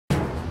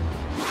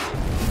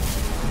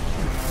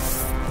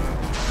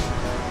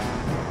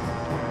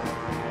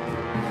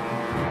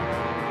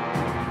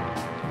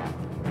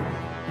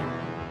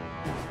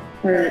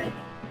Alright.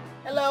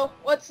 Hello,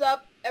 what's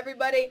up,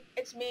 everybody?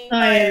 It's me.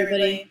 Hi,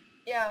 everybody.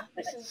 Yeah,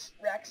 this is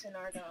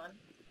RaxinArgon.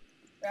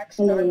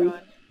 Hello.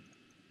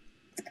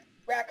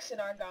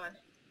 RaxinArgon.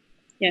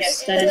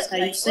 Yes, that is how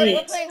you say We're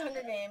it. playing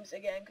Hunger Games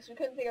again, because we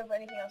couldn't think of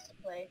anything else to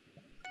play.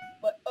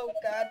 But, oh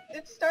god,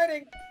 it's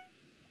starting!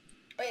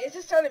 Wait, is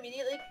it start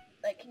immediately?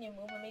 Like, can you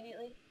move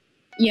immediately?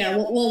 Yeah,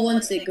 well,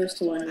 once it goes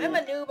to one. I'm a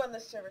noob on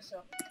this server,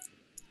 so...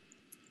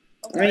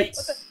 Oh god, Right.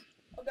 what the...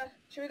 Oh god,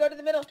 should we go to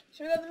the middle?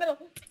 Should we go to the middle?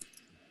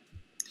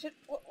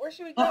 Where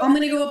should we go? I'm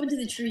gonna go up into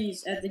the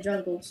trees at the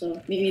jungle,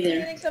 so meet me I'm there.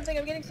 getting something.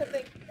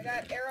 I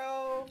got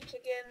arrow,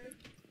 chicken...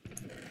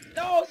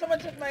 No, someone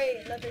took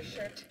my leather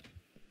shirt.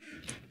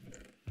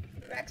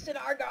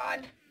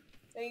 RaxinArgon.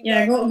 There you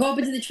Yeah, go. go up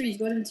into the trees,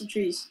 go into the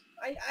trees.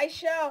 I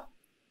shall.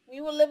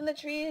 We will live in the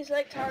trees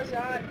like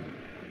Tarzan.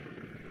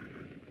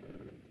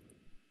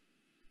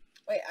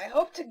 Wait, I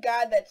hope to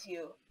God that's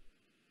you.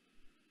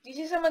 Do you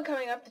see someone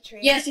coming up the tree?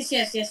 Yes,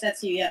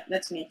 that's you, yeah,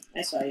 that's me.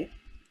 I saw you.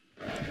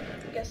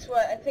 Guess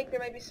what? I think there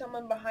might be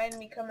someone behind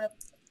me coming up.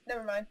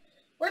 Never mind.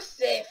 We're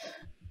safe.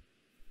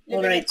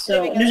 Alright,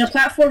 so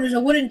there's a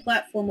wooden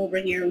platform over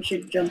here. We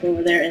should jump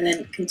over there and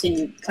then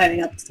continue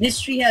climbing up. This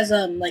tree has,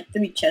 like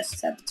 3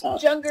 chests at the top.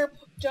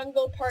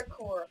 Jungle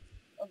parkour.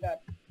 Oh god.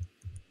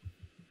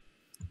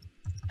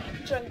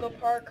 Jungle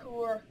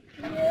parkour.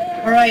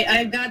 Yeah. Alright,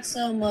 I've got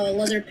some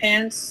leather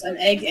pants, an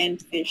egg,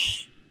 and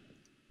fish.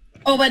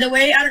 Oh, by the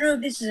way, I don't know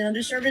if this is in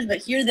other servers, but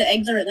here the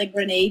eggs are like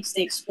grenades.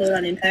 They explode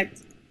on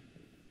impact.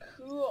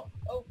 Cool.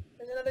 Oh,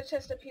 there's another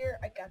chest up here.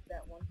 I got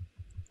that one.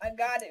 I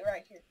got it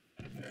right here.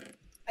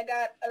 I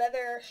got a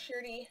leather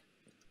shirty.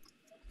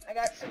 I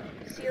got some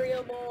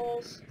cereal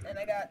bowls, and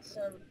I got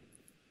some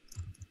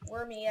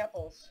wormy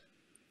apples.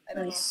 I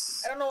don't know.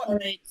 I don't know what...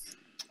 Alright.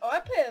 Oh, I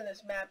played on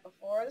this map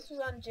before. This was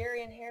on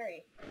Jerry and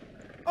Harry.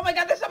 Oh my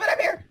god, there's someone up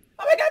here!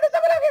 Oh my god, there's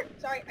someone up here!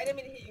 Sorry, I didn't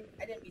mean to hit you.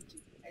 I didn't mean to.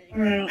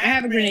 No, I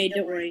have a grenade,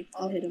 don't worry.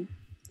 I'll hit him.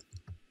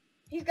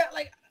 He's got,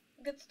 like,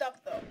 good stuff,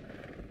 though.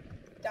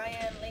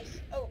 Diane Lace...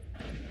 Oh.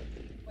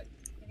 Wait,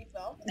 did he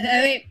fall?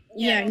 Wait.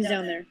 Yeah, he's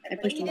down there. I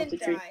pushed him off the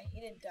tree. He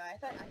didn't die.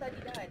 I thought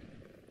he died.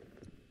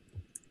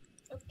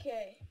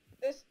 Okay.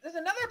 There's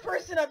another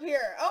person up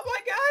here! Oh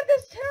my god,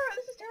 this is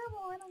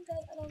terrible! I don't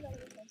got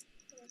anything.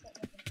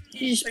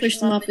 You just push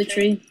them off the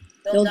tree.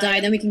 They'll die,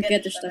 then we can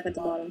get their stuff at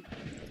the bottom.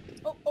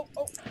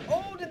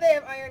 Oh, did they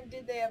have iron?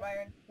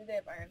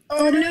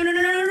 Oh, no,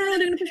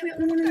 they're gonna push me up.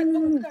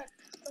 No.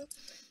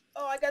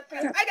 Oh, I got 3.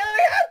 I got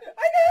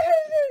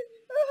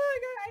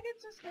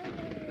so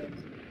scared.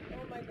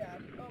 Oh my god.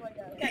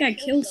 I think I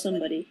killed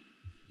somebody.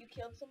 You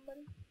killed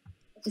somebody?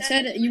 It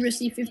said you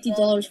receive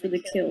 $50 for the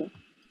kill.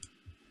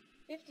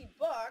 $50?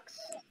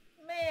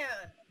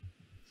 Man.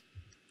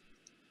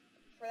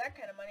 For that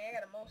kind of money, I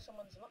gotta mow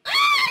someone's lawn.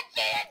 Ah,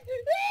 shit!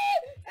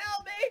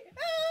 Help me!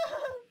 Ah!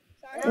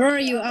 Sorry. Where are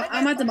you?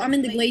 I'm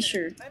in the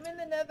glacier. I'm in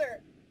the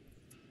nether.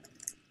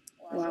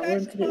 Wow, we're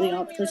on completely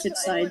opposite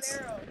sides.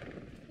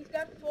 He's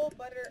got full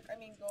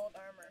gold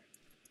armor.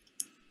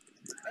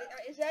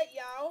 Is that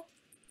Yao?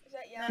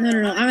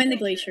 No, I'm in the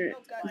glacier.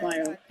 Oh god,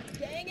 Bio.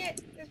 Dang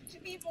it! There's 2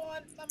 people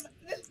on...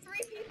 There's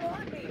 3 people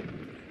on me!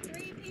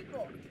 3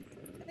 people!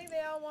 I think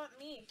they all want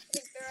me. I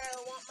think they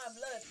all want my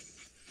blood.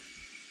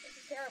 This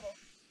is terrible.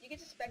 You get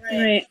to spectate.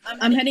 Right,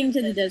 I'm heading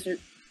to the desert.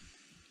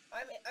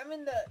 I'm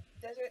in the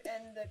desert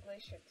and the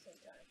glacier at the same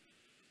time.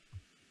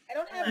 I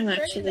don't have... I'm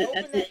actually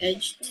at the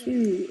edge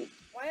too.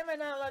 Why am I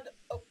not allowed to...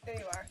 Oh, there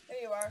you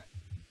are.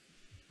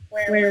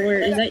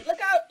 Where is that?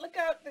 Look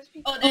out! There's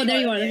people... Oh, there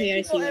you are. Okay,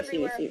 I see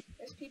you.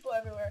 There's people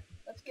everywhere.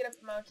 Let's get up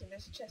the mountain.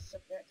 There's chests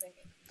up there, I think.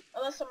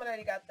 Unless someone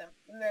already got them.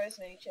 Then there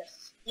isn't any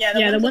chests.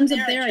 Yeah, the ones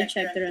up there I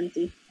checked, they're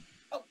empty.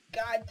 Oh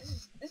god,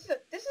 this is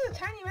a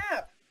tiny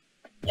map.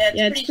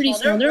 Yeah, it's pretty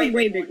small. There are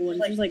way bigger ones.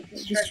 There's like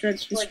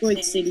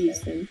destroyed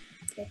cities and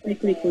they're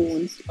pretty cool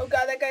ones. Oh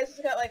god, that guy's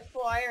got like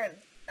full iron.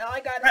 And all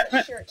I got is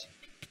a shirt.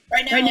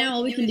 Right now,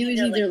 all we can do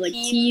is either like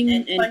team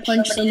and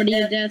punch somebody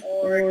to death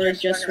or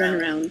just run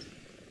around.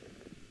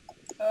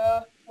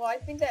 Well, I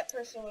think that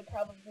person would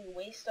probably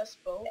waste us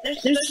both.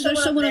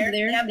 There's someone up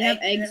there. They have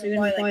eggs. They're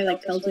gonna probably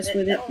like pelt us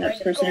with it. That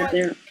person up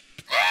there.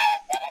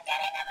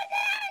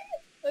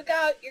 Look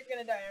out! You're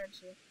gonna die,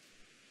 aren't you?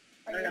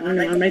 I don't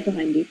know. I'm right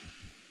behind you.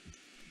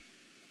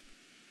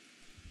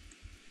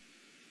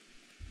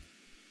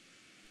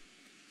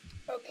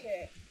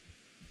 Okay.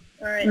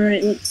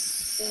 Alright, let's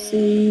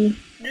see.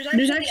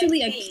 There's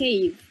actually a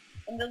cave.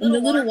 In the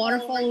little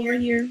waterfall over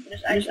here,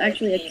 there's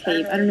actually a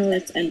cave. I don't know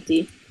if it's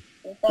empty.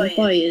 It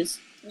probably is.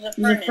 There's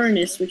a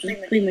furnace, which is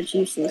pretty much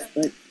useless,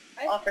 but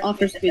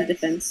offers good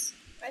defense.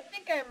 I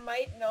think I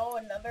might know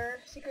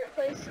another secret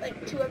place,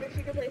 like 2 other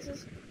secret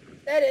places.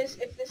 That is,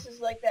 if this is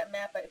like that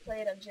map I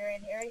played on Jerry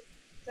and Harry.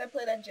 Because I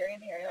played on Jerry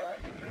and Harry a lot.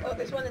 Oh,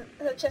 there's a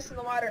chest in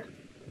the water.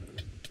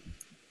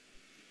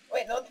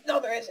 Wait, no,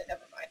 there isn't.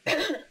 Never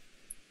mind.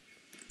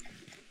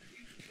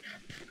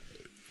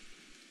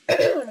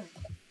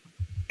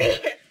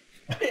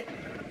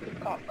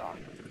 Cough.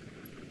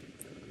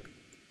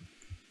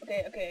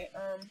 Okay.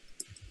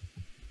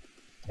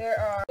 There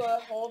are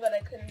hole that I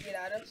couldn't get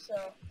out of, so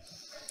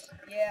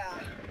yeah.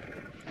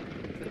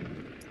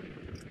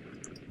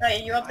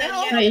 Right, you up there?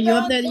 Right, you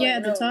up there? Yeah,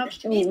 at the top?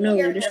 Oh no,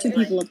 there's two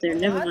people up there.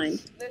 Never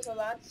mind. There's a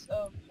lots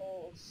of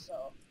holes,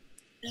 so.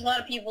 There's a lot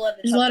of people at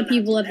the There's a lot of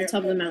people at the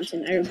top of the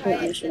mountain. I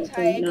report mission.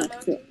 Please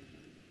not go.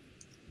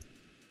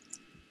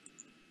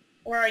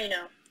 Where are you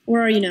now?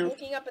 Where are you now?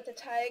 Looking up at the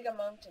Taiga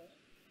Mountain.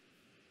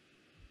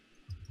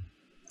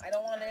 I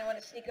don't want anyone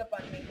to sneak up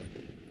on me.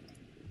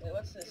 Wait,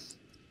 what's this?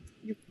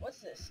 What's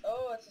this?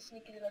 Oh, it's a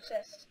sneaky little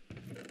chest.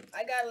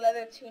 I got a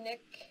leather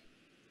tunic.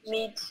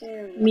 Me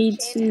too. Me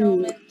chain too.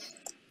 helmet.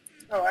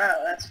 Oh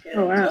wow, that's good.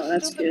 Oh wow, No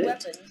that's stupid good.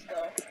 weapons,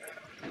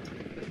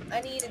 though.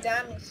 I need a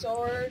diamond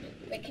sword.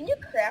 Wait, can you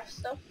craft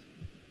stuff?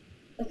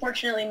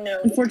 Unfortunately, no.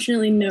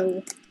 Unfortunately,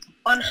 no.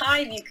 On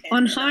Hive you can.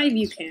 On Hive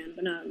you can,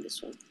 but not on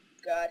this one.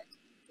 God.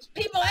 There's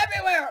people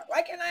everywhere!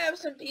 Why can't I have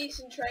some peace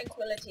and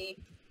tranquility?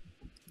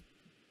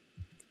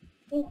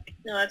 Ooh,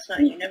 no, that's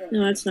not you. Never mind.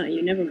 No, that's not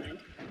you. Never mind.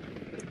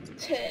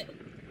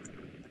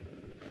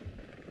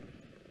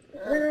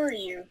 Where are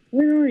you?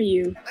 Where are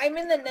you? I'm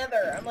in the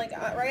nether. I'm like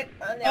right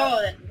on the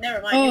Oh,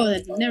 never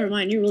mind. Oh, never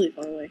mind. You're really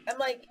far away. I'm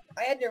like,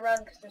 I had to run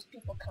because there's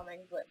people coming,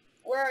 but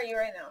where are you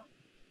right now?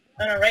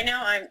 Oh no, right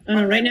now I'm.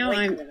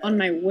 I'm on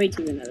my way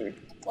to the nether.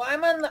 Well,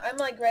 I'm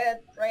like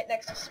right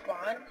next to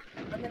spawn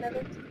on the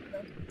nether. No.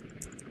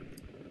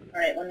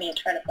 Alright, let me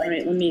try to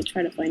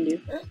find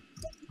you.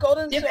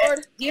 Golden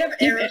sword. Do you have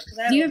arrows?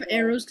 Do you have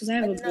arrows? Because I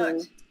have a bow.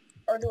 Not.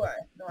 Or do I?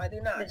 No, I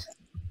do not.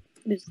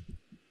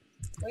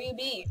 Where you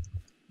be?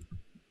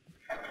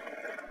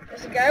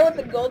 There's a guy with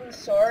a golden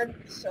sword,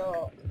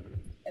 so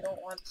I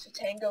don't want to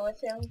tango with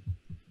him.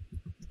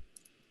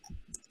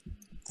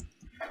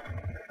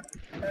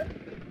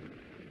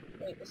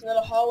 Wait, there's a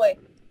little hallway.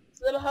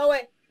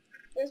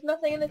 There's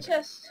nothing in the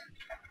chest.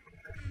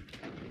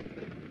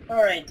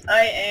 Alright,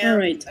 I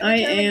am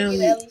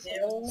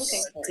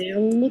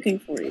still looking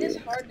for you. It is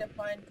hard to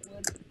find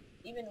wood,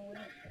 even wood.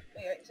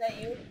 Wait, is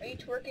that you? Are you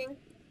twerking?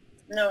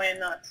 No, I am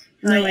not.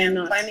 No, I am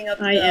not.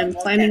 I am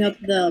climbing up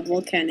the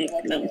volcanic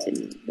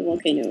mountain. The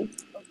volcano.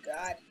 Oh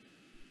god.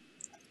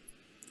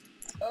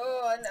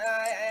 Oh, and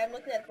I am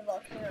looking at the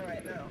volcano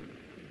right now.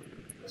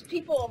 There's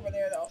people over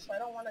there though, so I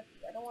don't wanna.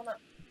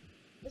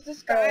 There's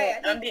this guy.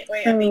 I'm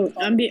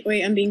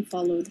being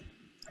followed.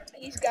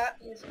 He's got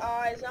his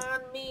eyes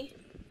on me.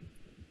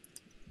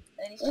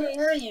 And he's chasing.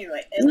 Where are you?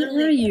 I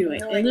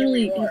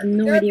literally have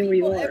no idea where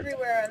you are. There are people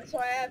everywhere, and so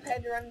I have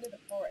had to run into the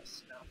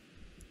forest now.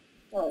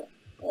 Oh,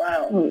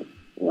 wow. Oh,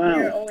 wow.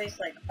 We are always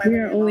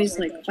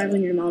like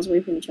 500 miles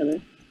away from each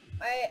other.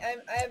 I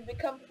have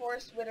become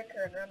Forrest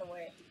Whitaker and run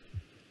away.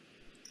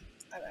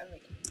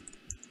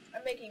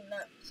 I'm making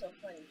not so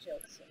funny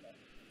jokes.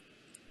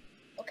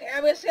 Okay,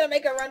 I'm just gonna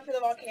make a run for the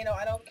volcano.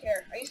 I don't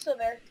care. Are you still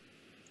there?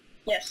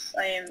 Yes,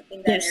 I am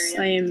in that area. Yes,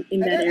 I am in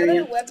that area.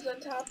 Are there webs on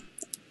top?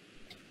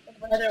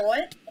 Are there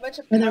what? A bunch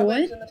of Are there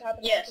cobwebs what? on the top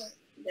of the Yes, mountain?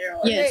 there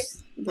are.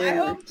 Yes. I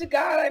hope to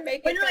God I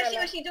make it. Wait, no,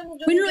 I see, Don't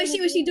move. I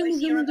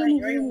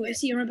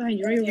see you right behind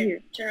you, right over here.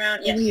 Turn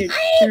around, yes. Over here.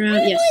 Turn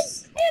around,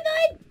 yes.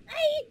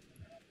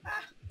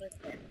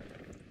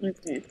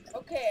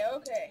 Okay.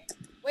 Okay.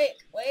 Wait.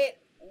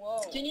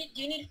 Whoa. Do you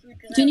need food?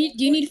 Do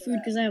you need food?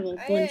 Because I have a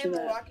bunch of I am a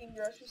that. walking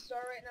grocery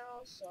store right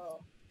now,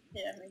 so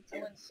Yeah, me I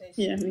too. wouldn't say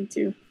so. Yeah, me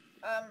too.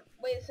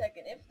 Wait a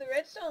second. If the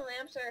redstone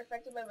lamps are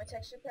affected by my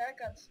texture pack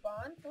on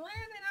spawn, why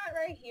are they not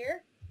right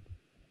here?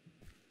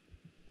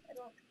 I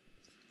don't...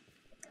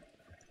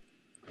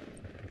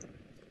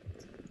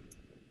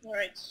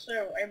 Alright,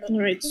 so I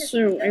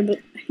think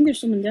there's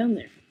someone down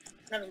there.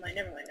 Never mind.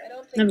 I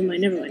don't think Never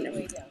mind. there's any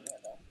way down there,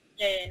 though.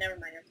 Yeah, never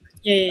mind.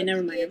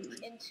 Never mind. Let's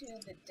get into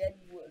the dead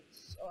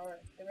woods, or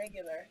the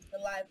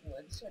live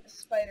woods, where the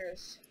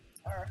spiders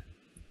are.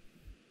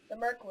 The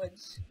murk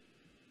woods,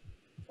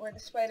 where the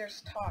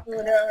spiders talk.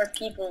 Oh, there are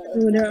people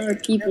over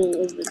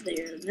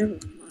there. Never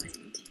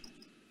mind.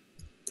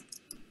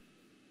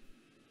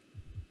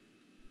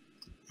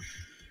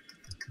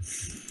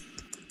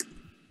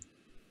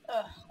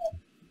 Ugh,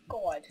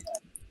 God.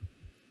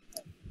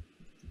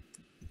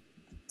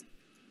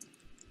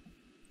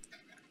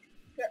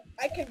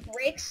 I can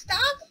break stuff?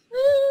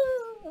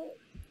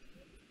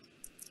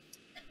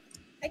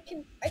 I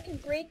can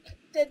break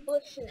dead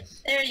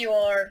bushes. There you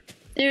are.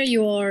 There's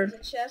a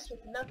chest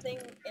with nothing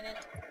in it.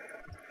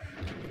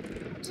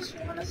 I just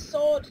want a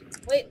sword.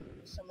 Wait,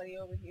 there's somebody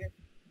over here.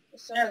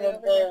 I have a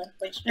bow,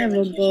 which pretty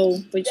much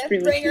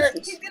Deathbringer!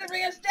 useless. He's gonna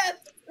bring us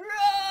death!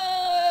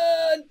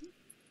 Run!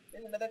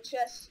 There's another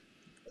chest.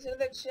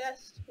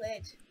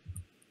 Wait.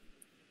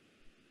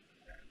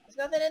 There's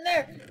nothing in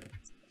there.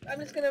 I'm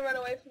just gonna run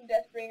away from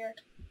Deathbringer.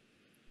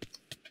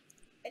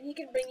 And he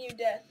can bring you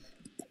death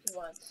if he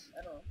wants.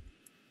 I don't know.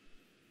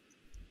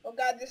 Oh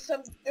god,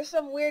 there's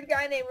some weird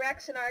guy named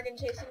RaxinArgon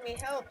chasing me.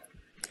 Help!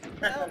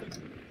 Help!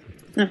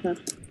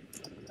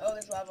 Oh,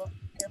 there's lava.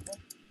 Careful.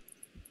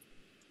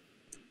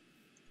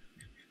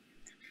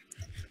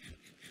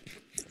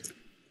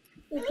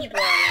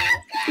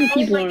 Two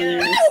people are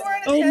there.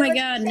 Oh my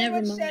god,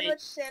 never mind.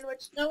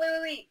 Sandwich. No,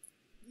 wait.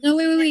 No,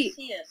 wait.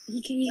 See us.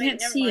 He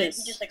can't see us.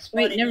 He just, like,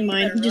 Wait, spotted never you.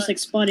 mind. He just like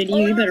spotted you. Oh,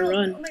 You no, better no.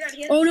 run. Oh my god,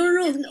 he has Oh a no, team.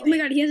 no, He has a no! Oh my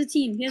teammate. god, he has a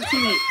team. He has a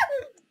teammate. No!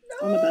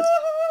 Oh my god.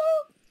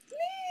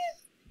 Please!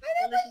 I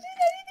never seen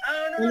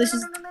anything! Well, this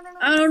is. No.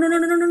 Oh no!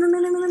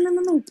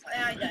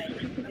 I died.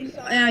 I'm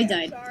sorry. I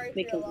died. I'm sorry They for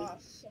your killed me.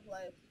 loss of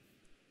life.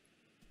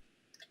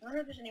 I wonder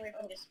if there's any way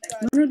from this God.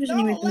 I wonder if there's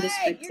any way No, from this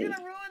Leg! spectate. You're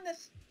gonna ruin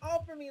this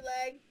all for me,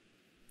 Leg.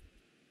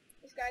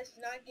 This guy's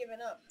not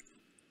giving up.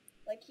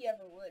 Like he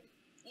ever would.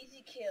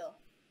 Easy kill.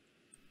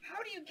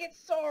 How do you get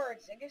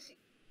swords? I guess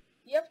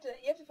you have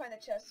to find the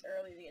chest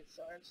early to get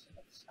swords.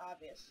 That's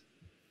obvious.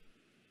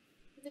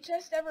 Did the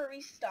chest ever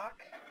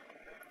restock?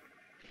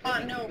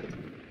 No.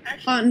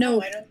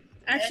 No. I don't.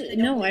 Actually,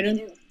 no, I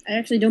don't. I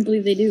actually don't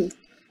believe they do.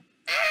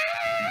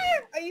 Ah!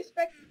 Are you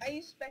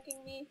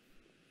specking me?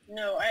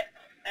 No,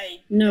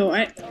 No,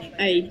 I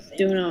I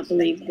do not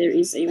believe there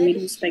is a way to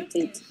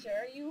spectate.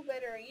 Sir, you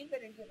better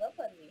give up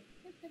on me.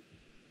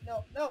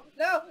 No, don't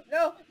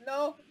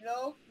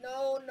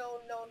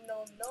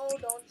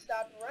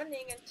stop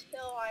running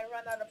until I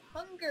run out of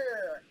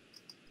hunger.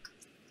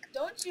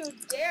 Don't you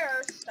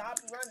dare stop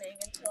running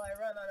until I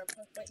run out of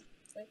hunger.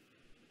 Wait.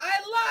 I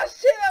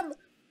lost him!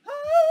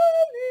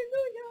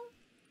 Hallelujah!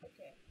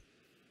 Okay.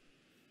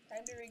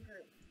 Time to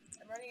regroup.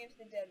 I'm running into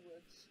the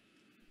deadwoods.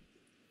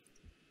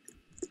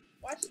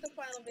 Watch the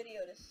final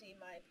video to see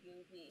my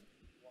POV.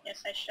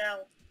 Yes, I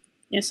shall.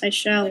 Yes, I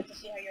shall. I'd like to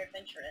see how your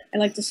adventure ends. I'd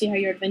like to see how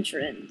your adventure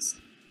ends.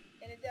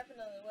 And it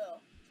definitely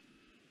will.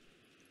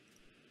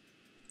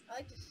 I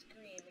like to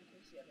scream in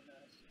case you haven't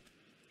noticed.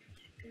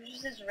 There's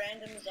just this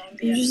random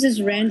zombie. There's just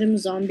this random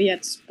zombie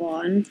at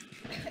spawn.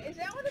 Is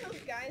that one of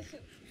those guys who,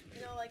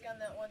 you know, like on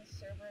that one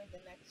server, the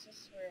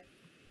Nexus, where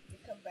you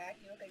come back,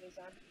 you look like a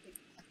zombie?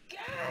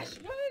 Gosh,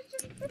 what is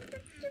just people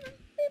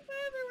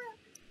everywhere?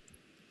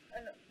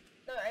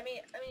 No, I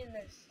mean,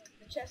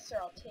 the chests are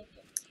all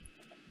taken.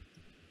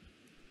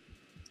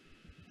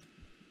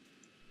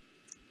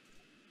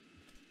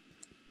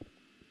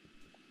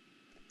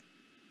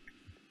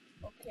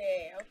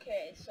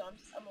 Okay, so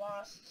I'm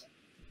lost.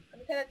 I'm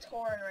kind of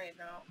torn right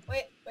now.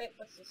 Wait,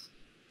 what's this?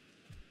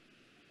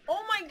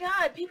 Oh my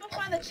god, people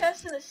find the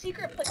chest in a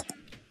secret place.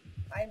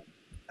 I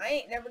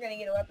ain't never gonna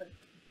get a weapon.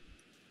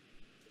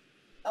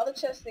 All the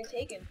chests they're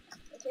taken.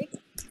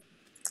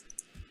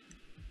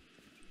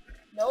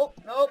 Nope,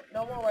 no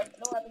more weapons,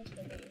 no weapons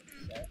for me,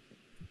 sir.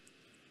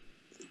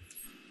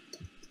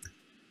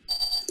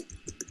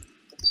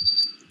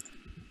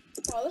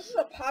 Oh, this is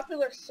a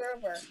popular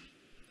server.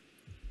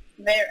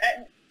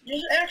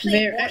 There's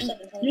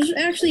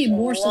actually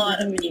more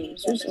stuff in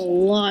minigames. There's a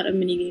lot of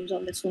minigames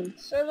on this one.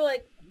 Sort of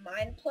like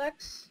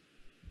Mineplex,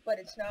 but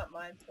it's not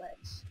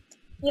Mineplex.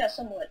 Yeah,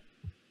 somewhat.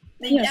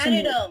 They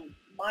added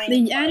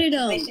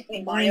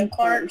basically Mario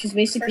Kart, which is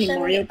basically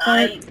Mario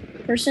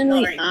Kart.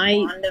 Personally,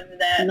 I'm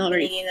not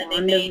very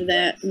fond of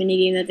that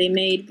minigame that they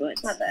made, but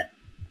it's not bad.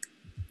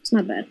 It's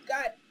not bad.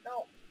 God,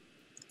 no.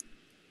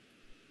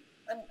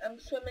 I'm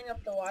swimming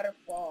up the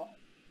waterfall.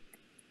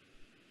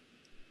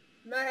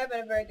 I'm not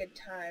having a very good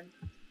time.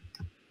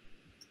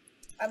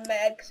 I'm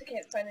mad because I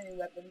can't find any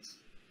weapons.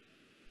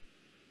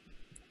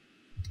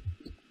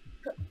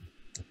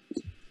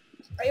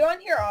 Are you on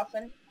here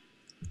often?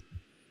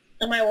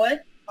 Am I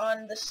what?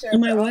 On the server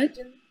Am I what?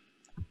 often?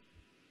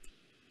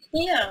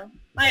 Yeah.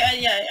 I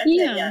say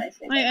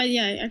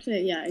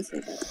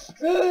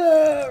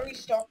that.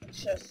 Restock the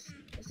chest.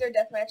 Is there a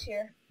deathmatch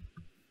here?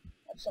 I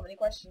have so many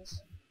questions.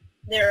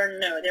 There are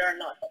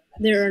not.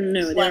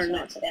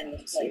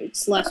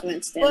 It's last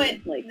man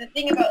standing. But the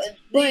thing about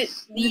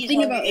these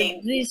Hunger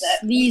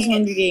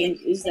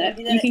Games is that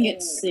you can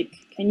get sick.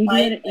 Can you do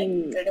that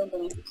in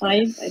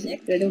 5?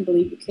 I don't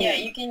believe you can. Yeah,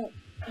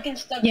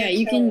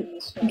 you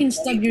can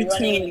stub your toe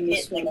in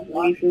this one.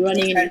 Like if you're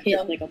running and you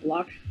hit like a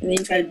block, and then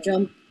you try to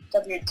jump,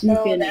 stub your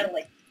toe, that'll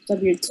like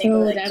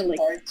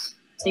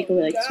take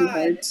away like 2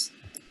 hearts.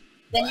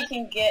 Then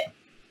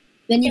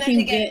you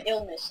can get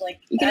illness, like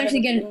you can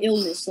actually get an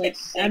illness, like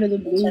out of the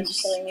blue,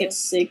 just get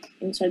sick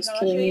and starts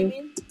killing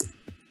you.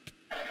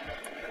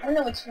 I don't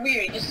know, it's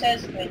weird. It just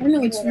says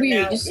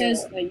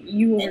that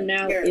you are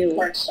now ill,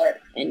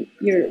 and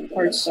your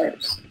parts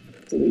start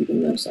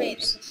deleting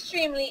themselves.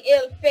 Extremely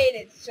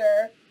ill-fated,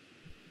 sir.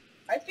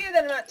 I fear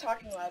that I'm not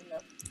talking loud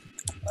enough.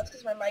 That's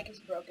because my mic is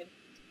broken.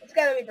 It's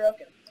gotta be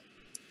broken.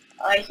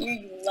 I hear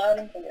you loud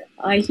and clear.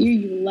 I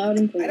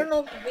don't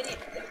know if the video.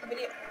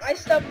 I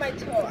stubbed my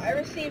toe. I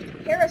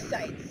received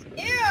parasites.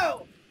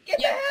 Ew! Get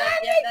the hell out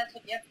of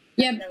me!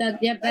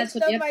 That's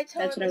what I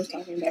was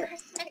talking about.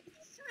 Parasites.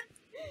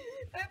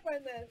 I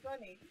find that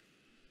funny.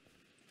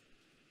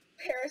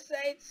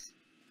 Parasites.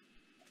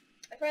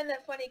 I find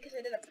that funny because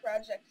I did a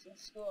project in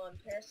school on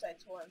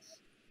parasites once.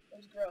 It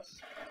was gross.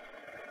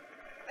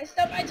 I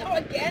stubbed my toe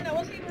again? I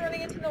wasn't even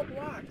running into no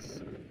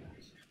blocks.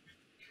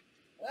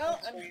 Well,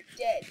 I'm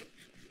dead.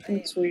 I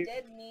am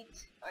dead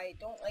meat. I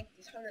don't like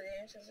these Hunger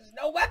Games because there's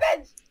no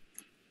weapons!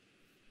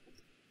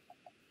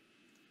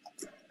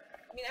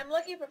 I mean, I'm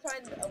lucky if I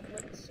find a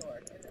wooden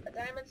sword. And a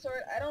diamond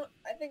sword, I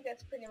think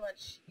that's pretty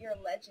much your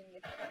legend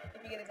if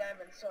you get a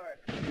diamond sword.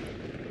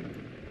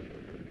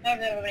 I've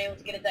never been able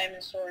to get a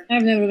diamond sword.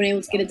 I've never been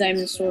able to get a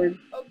diamond sword.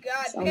 Oh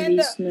god, Zombies,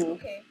 Panda! no.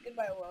 Okay,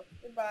 goodbye, world.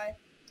 Goodbye.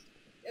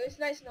 It was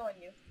nice knowing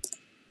you.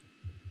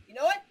 You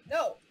know what?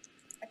 No!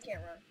 I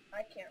can't run.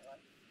 I can't run.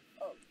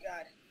 Oh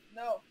god.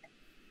 No.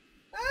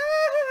 Ah!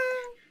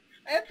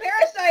 I have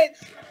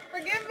parasites!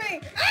 Forgive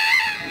me!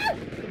 Ah!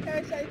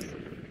 Parasites.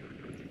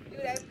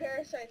 Dude, I have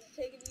parasites.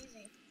 Take it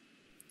easy.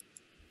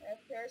 I have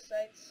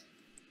parasites.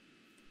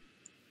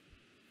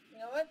 You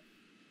know what?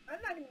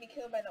 I'm not gonna be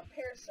killed by no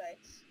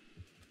parasites.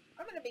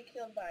 I'm gonna be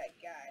killed by a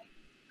guy.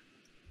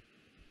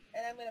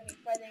 And I'm gonna be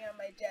fighting on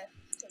my death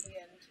till the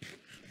end.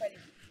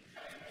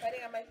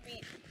 Fighting on my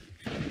feet.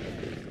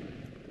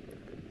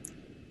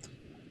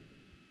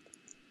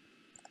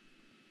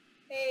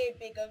 Hey,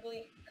 big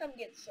ugly. Come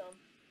get some.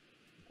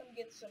 Come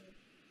get some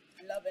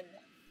lovin'.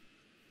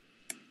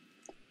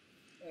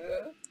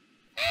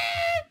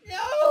 Ah,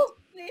 no!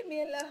 Leave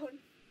me alone.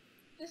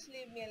 Just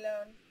leave me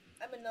alone.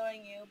 I'm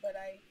annoying you, but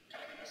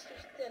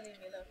still leave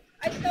me alone.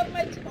 I stubbed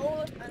my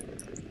toe on...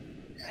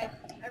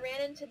 I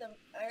ran into the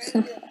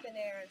thin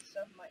air and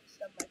stubbed my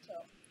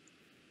toe.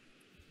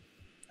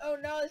 Oh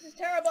no, this is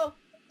terrible!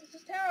 This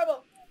is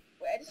terrible!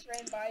 Wait, I just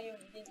ran by you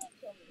and you didn't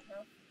kill me,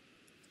 huh?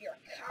 You're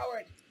a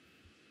coward!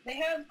 They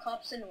have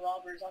cops and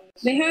robbers on the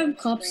server. They have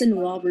cops and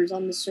robbers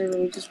on the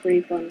server, which is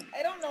pretty fun.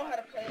 I don't know how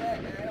to play that,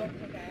 and I don't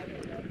think I ever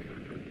will.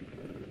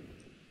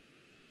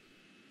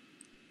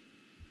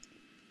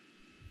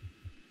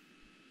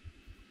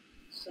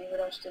 See, what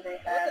else do they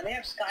have? They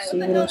have Sky See,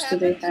 what else do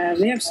they have?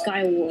 They have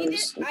Sky Wars. I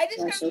just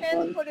got That's so fun.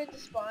 transported to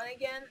spawn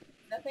again.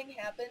 Nothing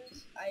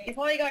happens. He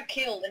probably got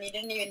killed and he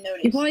didn't even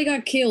notice. He probably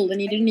got killed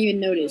and he didn't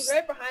even He was notice.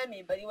 right behind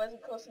me, but he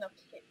wasn't close enough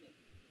to hit me.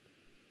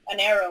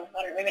 An arrow.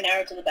 I don't maybe an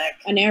arrow to the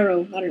back. An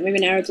arrow. Maybe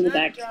an arrow to the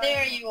back.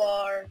 There you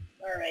are.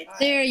 Alright.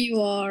 There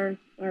you are.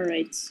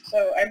 Alright.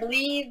 So I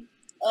believe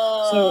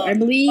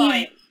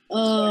five.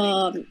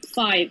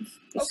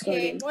 Is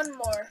Okay, starting. one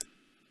more.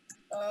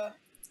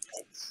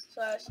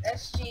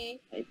 /SG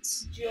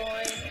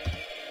join 5.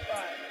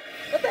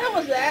 What the hell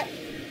was that?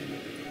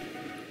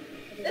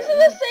 This is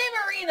the same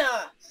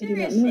arena!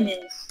 Seriously.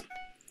 It is.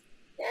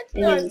 That's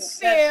It not is.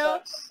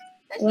 fair.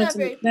 That's not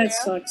very fair. That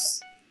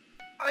sucks.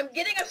 I'm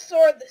getting a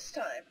sword this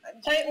time.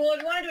 Well, if you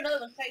want to do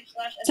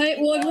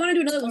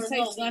another one,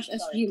 type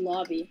 /SG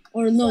lobby.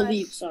 Or no,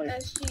 leave, sorry.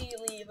 SG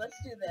leave. Let's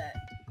do that.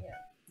 Yeah.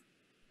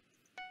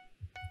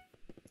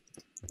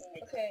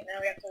 Okay. Now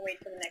we have to wait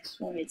for the next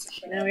one.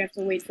 Now we have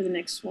to wait for the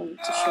next one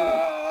to show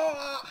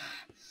up.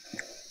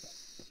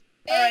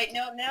 Alright,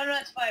 no,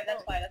 that's 5,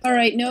 that's 5.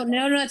 Alright, no,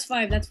 that's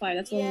 5, that's 5.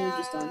 That's the one we Yeah,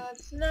 just done.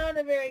 it's not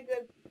a very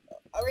good...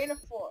 Arena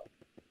 4.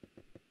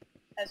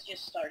 Has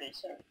just started,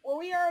 so... Well,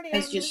 we already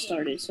Has just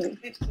started, so...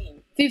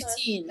 15.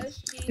 15.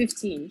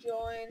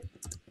 Join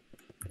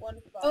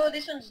 1-5. Oh,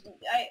 this one's...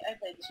 I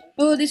played this one.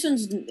 Oh, this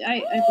one's...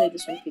 I played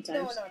this one a few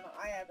times. No,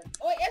 I haven't.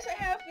 Oh, yes, I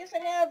have. Yes, I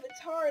have.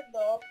 It's hard,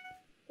 though.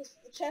 Because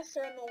the chests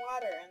are in the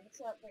water, and it's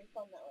not very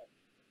fun that way.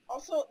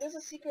 Also, there's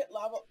a secret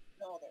lava...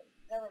 No,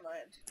 never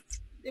mind.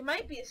 There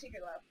might be a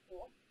secret lava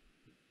pool.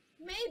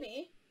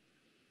 Maybe.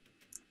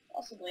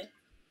 Possibly.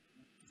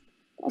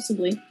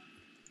 Possibly.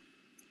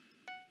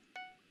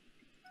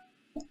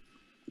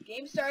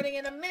 Game starting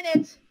in a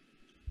minute.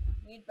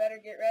 We'd better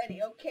get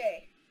ready.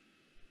 Okay.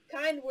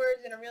 Kind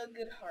words and a real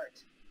good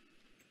heart.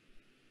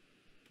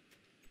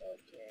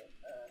 Okay,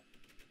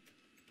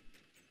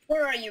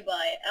 Where are you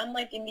by? I'm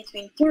like in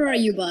between two. Where are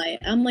you by?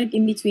 I'm like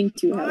in between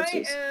two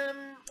houses. I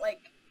am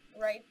like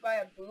right by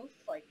a booth,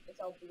 like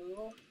it's all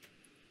blue.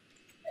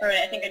 Alright,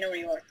 I think I know where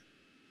you are.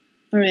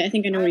 Alright, I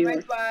think I know where you I'm are.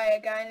 right by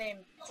a guy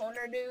named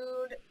Poner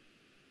Dude.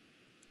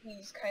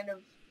 He's kind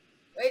of...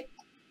 Wait.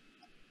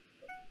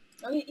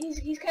 No,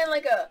 he's kind of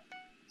like a...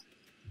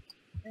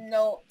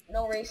 No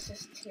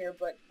racist here,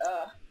 but,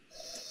 a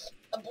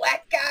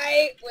black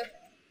guy with,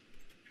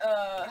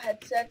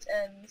 headset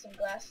and some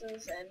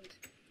glasses, and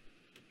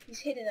he's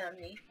hitting on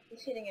me.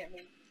 He's hitting at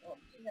me. Well,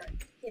 he's not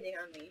hitting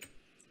on me.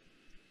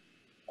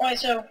 Alright,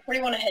 so where do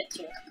you want to head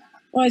to?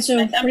 Alright, so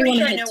I'm where do you pretty want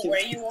sure to I head know to?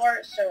 where you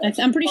are, so...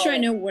 I'm pretty sure I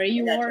know where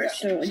you that are,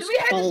 direction. so Should just we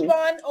head to follow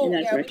spawn? Oh, in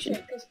that yeah, direction. we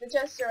should, because the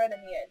chests are right on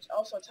the edge.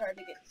 Also, it's hard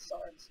to get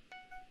swords.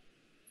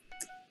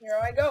 Here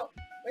I go.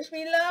 Wish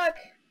me luck.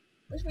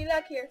 Wish me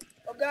luck here.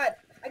 Oh, God.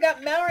 I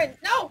got Melrin.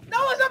 No!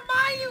 No, it's a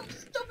mine, you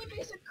stupid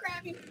piece of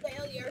crap, you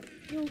failure.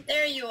 You...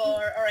 There you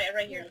are. Alright,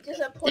 right here.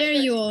 There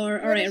you are.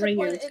 Alright, right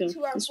here. Let's go.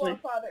 To our This way.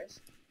 forefathers.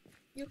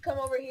 You come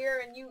over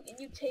here and you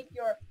take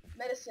your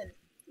medicine.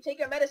 You take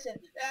your medicine.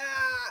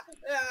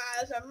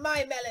 Those are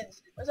my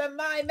melons. Those are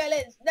my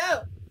melons.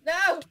 No!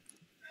 No!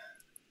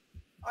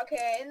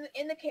 Okay,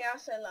 in the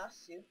chaos, I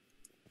lost you.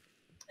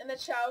 In the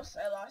chaos,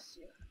 I lost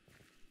you.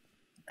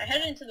 I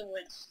headed into the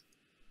woods.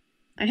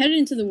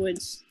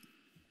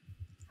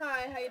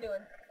 Hi, how you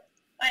doing?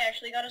 I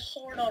actually got a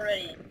sword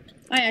already.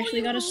 I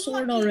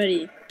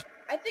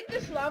think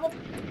this lava...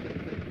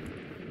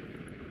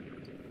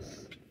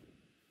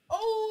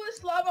 Oh,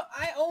 this lava...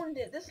 I owned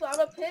it. This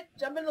lava pit,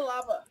 jump in the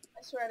lava.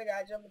 I swear to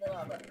God, jump in the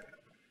lava.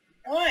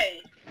 Why?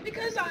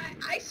 Because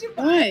I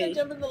survived Why? and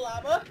jump in the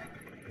lava.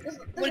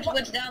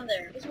 What's down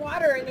there? There's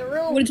water in the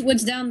room.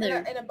 What's down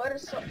there? And a butter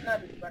salt,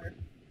 not butter.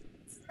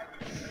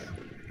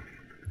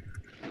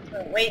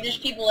 Oh, wait, there's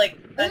people like.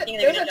 I think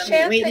there's they're a gonna chance jump in.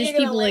 that Wait, you're there's gonna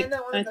people, land like,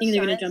 on one I of the think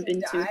they're gonna signs jump and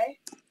into. die.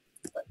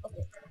 But,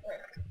 okay,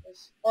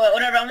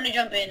 Whatever, I'm gonna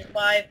jump in.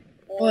 5,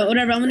 4, Well,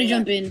 whatever, I'm gonna 3,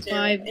 jump in. 2,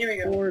 5, here we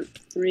go. 4,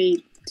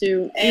 3,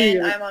 2,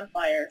 And I'm on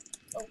fire.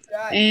 Oh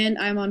god. And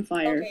I'm on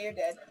fire. Okay, you're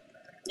dead.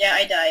 Yeah,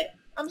 I died.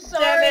 I'm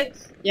sorry.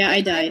 Yeah,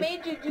 I died. I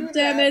made you do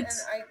Damn that, it.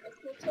 and I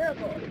feel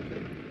terrible.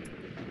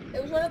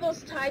 It was one of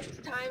those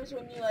times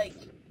when you like,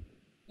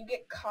 you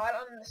get caught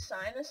on the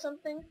sign or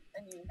something,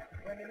 and you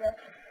run it up.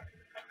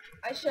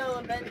 I shall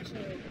avenge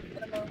you. I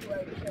don't know who I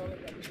would kill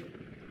avenge you.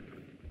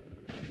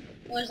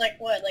 Well, there's like,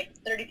 what, like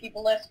 30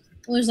 people left?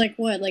 Well, there's like,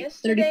 what, like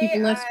 30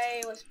 people left?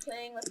 Yesterday, I was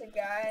playing with a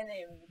guy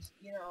named,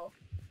 you know,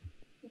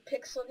 who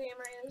Pixel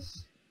Gamer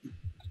is.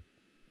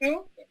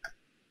 Who?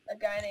 A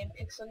guy named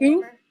Pixel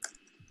Who? Gamer.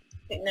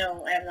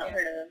 No, I have not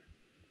heard of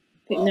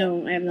him.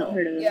 No, I have not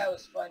heard of it. Yeah, it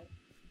was fun.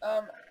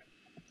 The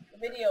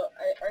video,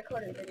 I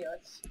recorded a video,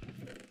 it's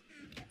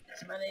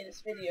my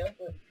latest video,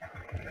 but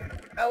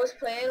I was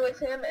playing with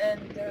him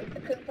and I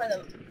couldn't find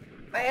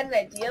I had an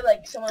idea,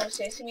 like someone was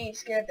chasing me, he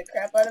scared the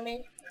crap out of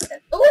me.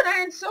 Oh, an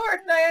iron sword,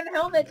 an iron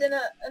helmet, and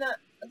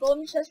a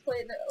golden chest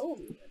plate, oh,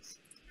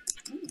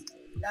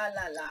 la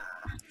la la.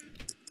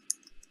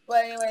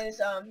 But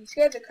anyways, he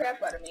scared the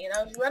crap out of me, and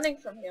I was running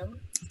from him,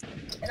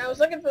 and I was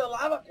looking for the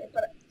lava pit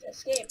to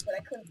escape, but I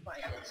couldn't find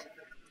it.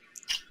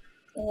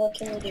 Well, what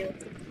can we do?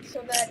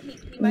 So that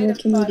he might have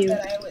thought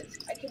that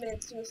I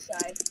committed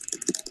suicide,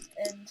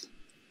 and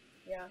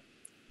yeah.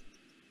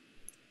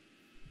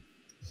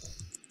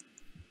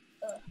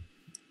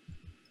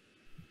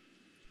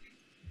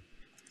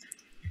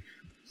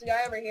 There's a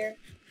guy over here.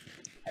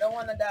 I don't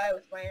want to die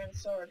with my iron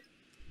sword.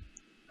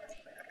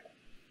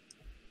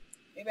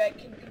 Maybe I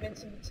can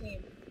convince him to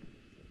team.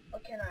 Or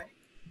can I?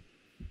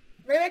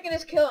 Maybe I can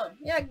just kill him.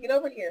 Yeah, get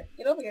over here.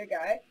 Get over here,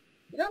 guy.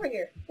 Get over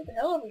here. Get the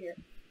hell over here.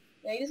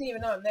 Yeah, he doesn't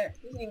even know I'm there.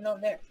 He doesn't even know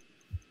I'm there.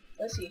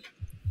 Where's he?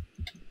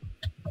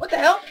 What the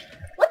hell?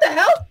 What the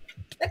hell?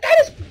 That guy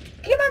just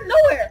came out of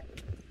nowhere.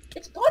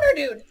 It's Poner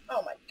Dude.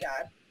 Oh my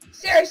god.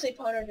 Seriously,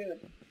 Poner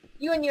Dude.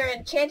 You and your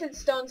enchanted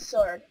stone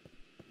sword.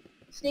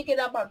 Sneaking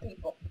up on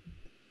people.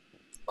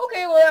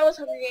 Okay, well that was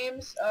Hunger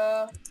Games.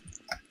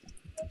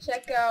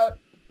 Check out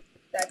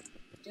that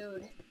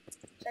dude.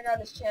 Check out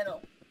his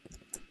channel.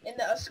 In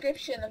the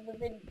description of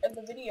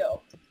the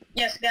video.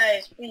 Yes,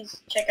 guys,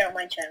 please check out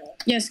my channel.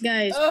 Yes,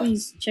 guys,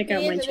 please check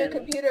out my He channel. needs a new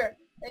computer.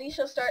 Then he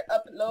shall start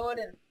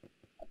uploading.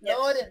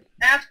 Yes.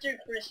 After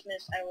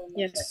Christmas, I will.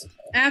 Yes.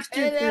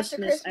 After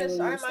Christmas,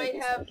 I might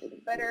have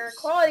better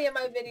quality in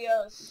my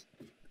videos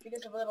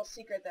because of a little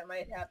secret that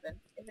might happen.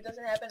 If it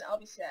doesn't happen, I'll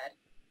be sad.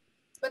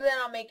 But then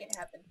I'll make it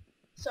happen.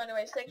 So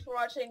anyways, thanks for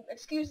watching.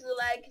 Excuse the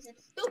lag because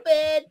it's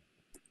stupid.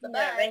 Bye-bye.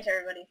 Yeah, thanks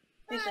everybody.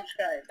 Please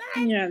subscribe.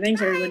 Bye. Yeah,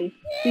 thanks everybody.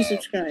 Please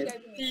subscribe.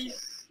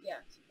 Peace. Yeah,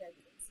 subscribe.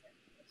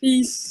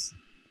 Peace.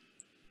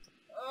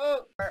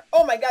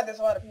 Oh my god, there's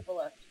a lot of people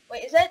left.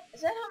 Wait, is that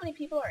how many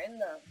people are in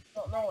the...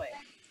 No way.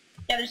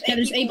 Yeah,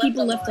 there's 8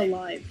 people left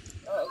alive.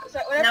 Oh, is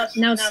that when I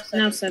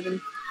Now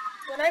 7.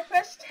 When I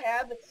press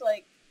tab, it's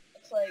like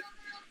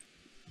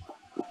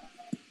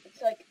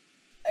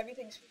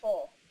everything's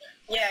full.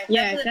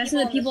 Yeah, that's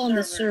the people on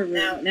the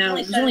server. Now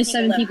there's only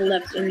 7 people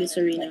left in this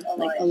arena,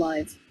 like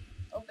alive.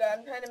 Oh god,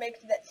 I'm trying to make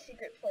it to that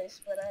secret place,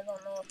 but I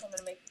don't know if I'm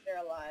gonna make it there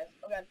alive.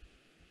 Oh god.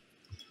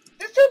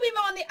 There's 2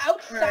 people on the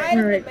outside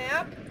of the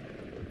map.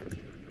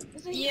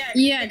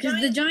 Yeah, because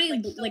the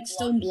giant like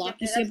stone block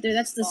you see up there,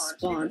 that's the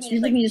spawn. So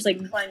you can just like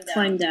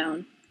climb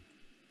down.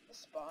 The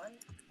spawn?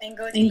 And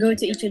go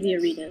to each of the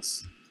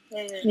arenas.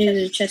 There's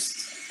a chest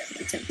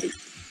that's empty.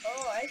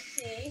 Oh, I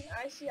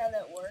see how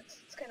that works.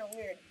 It's kind of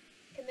weird.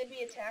 Can they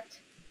be attacked?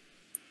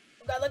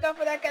 Oh god, look out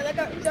for that guy, look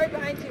out, he's right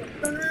behind you.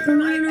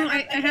 No,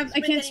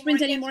 I can't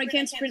sprint anymore, I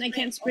can't sprint.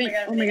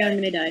 Oh my god, I'm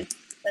gonna die.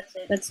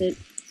 That's it.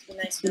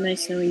 It's been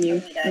nice knowing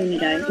you. Let me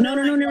die. No,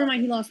 never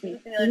mind, he lost me.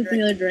 He went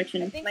the other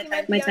direction. I think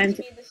my time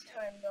to me this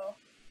time, though.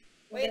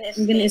 Wait,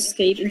 I'm gonna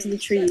escape into the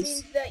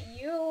trees. That means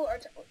that you are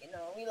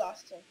no, we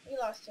lost him.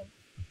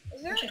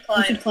 Is there, we should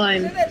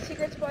climb. Is there that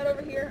secret spot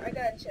over here? I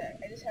gotta check.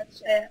 I just have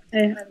to check. I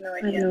have no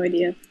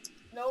idea.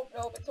 Nope,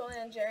 it's only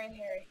on Jerry and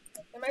Harry.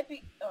 There might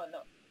be... Oh,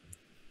 no.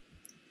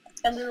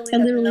 I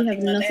literally have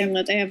nothing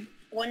left. I have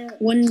one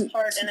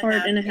part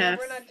and a half.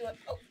 Yeah, we're not doing...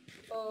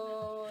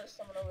 Oh, there's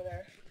someone over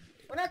there.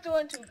 We're not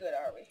doing too good,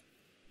 are we?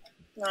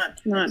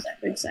 Not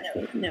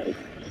exactly. No.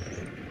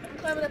 I'm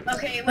climbing up.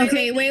 Okay,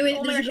 wait.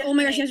 Oh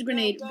my gosh, there's a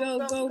grenade. Go.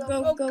 God.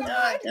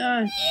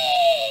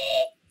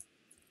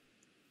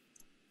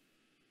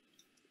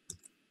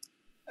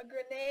 A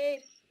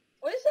grenade.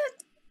 What is that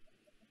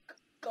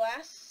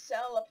glass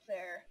cell up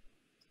there?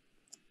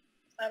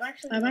 I'm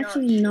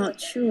actually not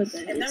sure what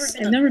that is.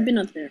 I've never been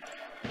up there.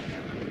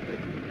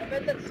 I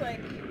bet that's like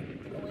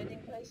a waiting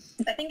place.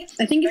 I think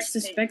it's to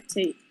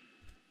spectate.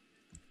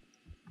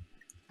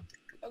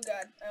 Oh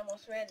god, I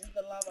almost ran into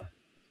the lava.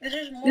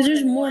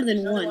 There's more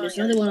than one. There's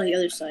another one on the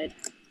other side.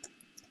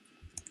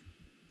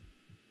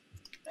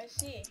 I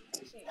see.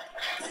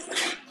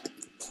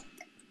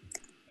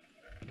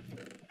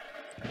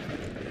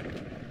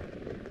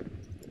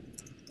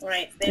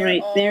 Right,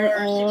 there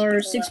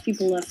are six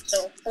people left.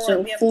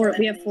 So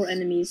we have four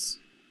enemies.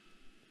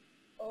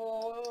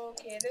 Oh,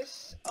 okay,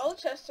 all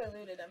the chests are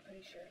looted, I'm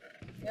pretty sure.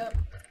 Yep.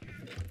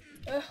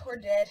 Ugh, we're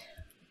dead,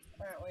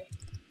 aren't we?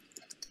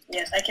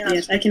 Yes,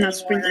 I cannot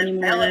sprint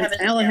anymore.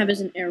 All I have is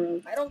an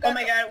arrow. I don't got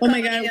Oh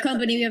my god,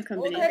 company, we have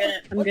company.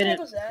 What type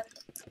was that?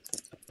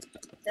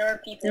 There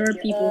are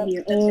people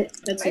here. Oh,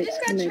 that's it. I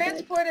just got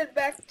transported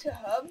back to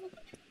hub.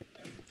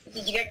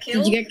 Did you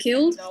get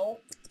killed? No.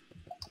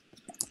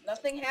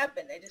 Nothing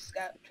happened. I just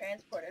got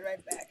transported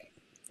right back.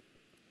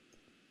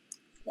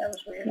 That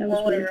was weird.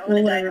 Well,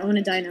 whatever. I'm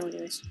gonna die now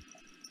anyways.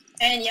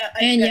 And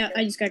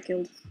I just got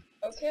killed.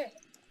 Okay.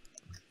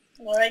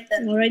 Alright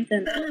then.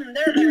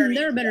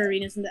 There are better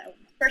arenas than that one.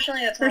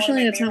 Personally,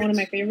 that's not one of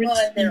my favorites,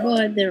 but there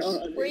are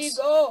others. Where you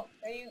go?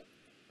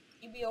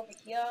 You be over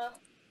here?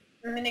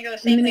 I'm gonna go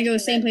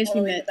same place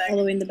we met, all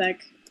the way in the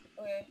back.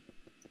 Okay.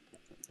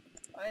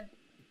 Fine.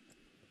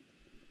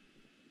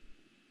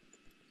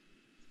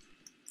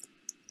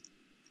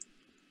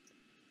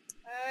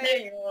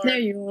 There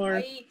you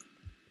are.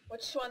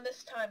 Which one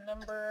this time?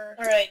 Number...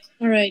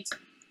 Alright.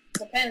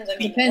 Depends.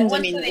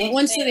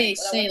 Once they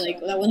say, like,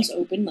 that one's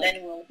open,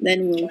 like,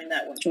 then we'll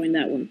join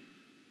that one.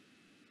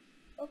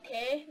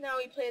 Okay, now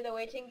we play the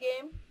waiting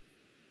game.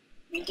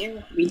 We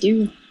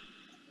do.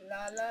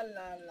 La la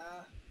la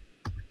la.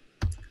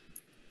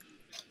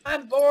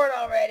 I'm bored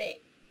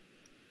already.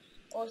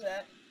 What was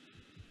that?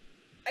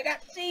 I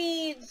got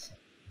seeds!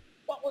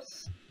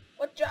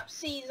 What dropped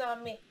seeds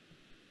on me?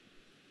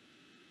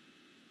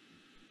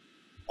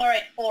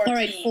 Alright,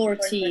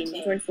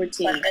 14. Join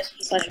 14.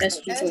 Slash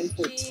SG join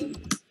 14.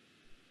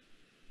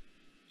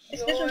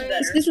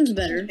 This one's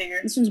better.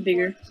 This one's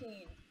bigger.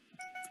 14.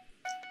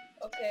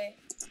 Okay.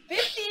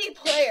 50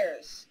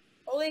 players!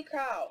 Holy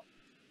cow.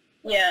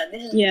 Yeah,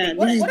 this is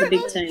the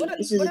big tank.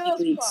 This is the big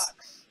leagues.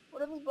 Blocks?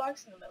 What are those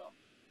blocks in the middle?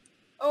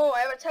 Oh,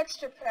 I have a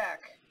texture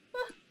pack.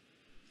 Huh.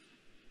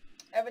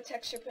 I have a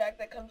texture pack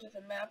that comes with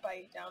a map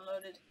I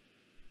downloaded.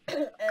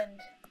 And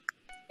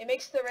it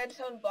makes the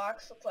redstone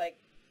blocks look like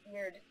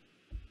weird.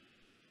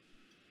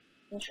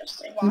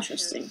 Interesting. Like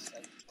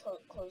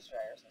clothes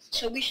dryers and stuff.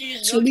 So we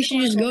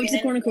should just go to the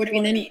cornucopia,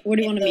 and then where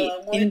do you want to meet?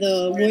 In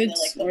the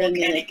woods or in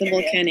the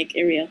volcanic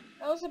area?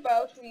 How's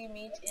about we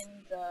meet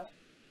in the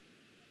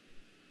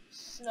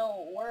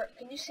snow?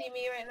 Can you see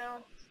me right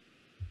now?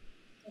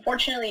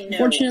 Unfortunately,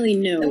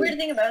 no. The weird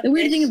thing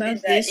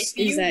about this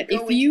is that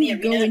if you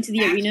go into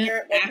the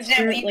arena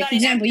after, like, for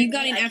example, you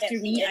got in after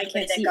me, I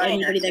can't see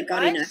anybody that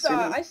got in after me.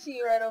 I see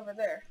you right over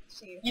there.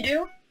 See you. You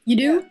do? You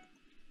do? Yeah.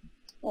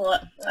 Well,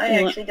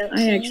 I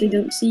actually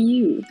don't see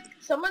you.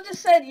 Someone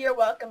just said you're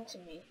welcome to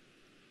me.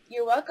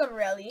 You're welcome,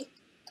 Relly.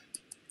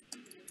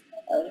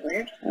 That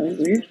was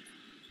weird.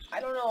 I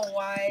don't know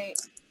why.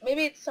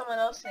 Maybe it's someone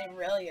else named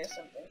Relly or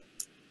something.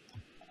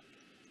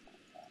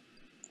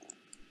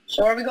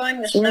 So are we going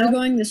to the snow? I'm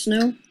going to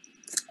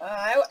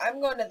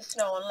the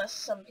snow unless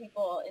some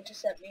people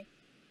intercept me.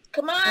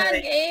 Come on,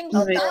 games!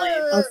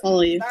 I'll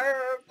follow you.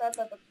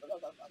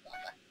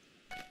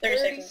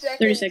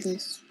 30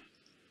 seconds.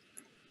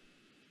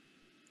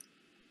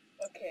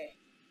 Okay.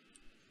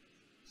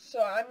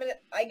 So I'm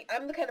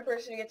the kind of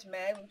person who gets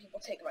mad when people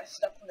take my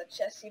stuff from the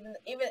chest, even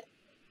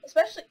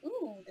especially.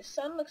 Ooh, the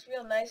sun looks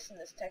real nice in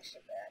this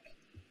texture pack.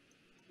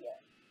 Yeah.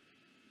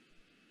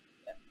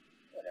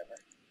 Whatever.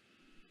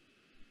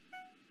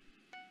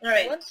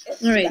 Alright, is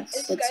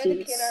let's Sky do the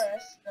this. Kid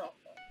RS? No,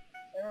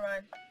 never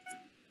mind.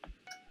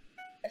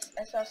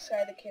 I saw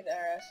Sky the Kid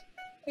RS.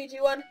 3,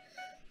 2, 1.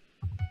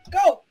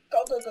 Go!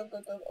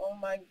 Oh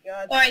my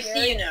god. Oh, I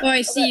see you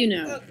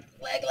now.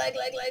 Lag. I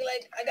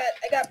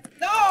got.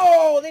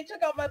 No! They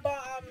took out my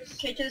bombs.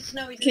 Okay, to the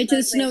snowy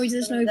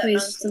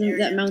place, to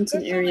that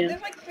mountain area.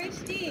 There's like 3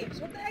 Steves.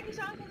 What the heck is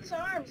on with his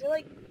arms? They're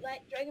like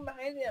dragging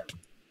behind him.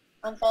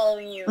 I'm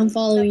following you.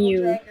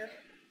 Dragger.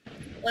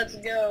 Let's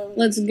go.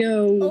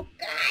 Oh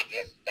god,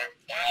 this stuff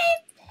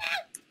game!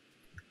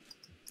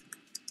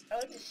 I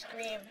like to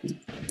scream.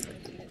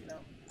 No.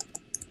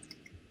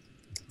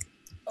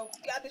 Oh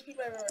god, there's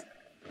people everywhere.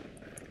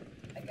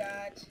 I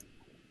got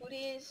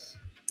hoodies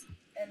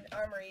and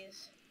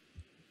armories,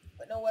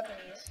 but no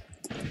weaponies.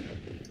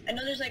 I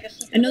know there's like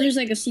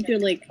a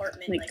secret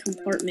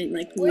compartment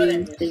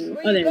room thing.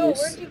 Where'd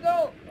you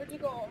go?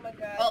 Oh my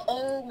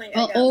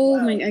god. Oh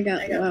my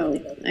god.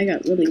 I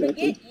got really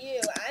lucky. Forget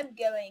you. I'm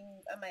going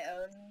on my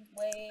own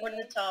way. Go to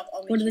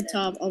the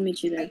top. I'll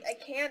meet you there. I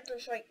can't.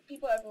 There's like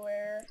people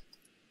everywhere.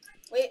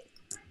 Wait.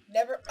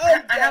 Never.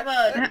 Oh, I have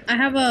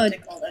a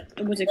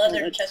what's it called?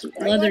 Leather chest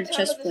plate. Leather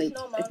chest plate,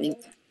 I think.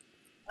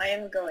 I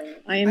am going.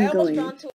 I almost fell into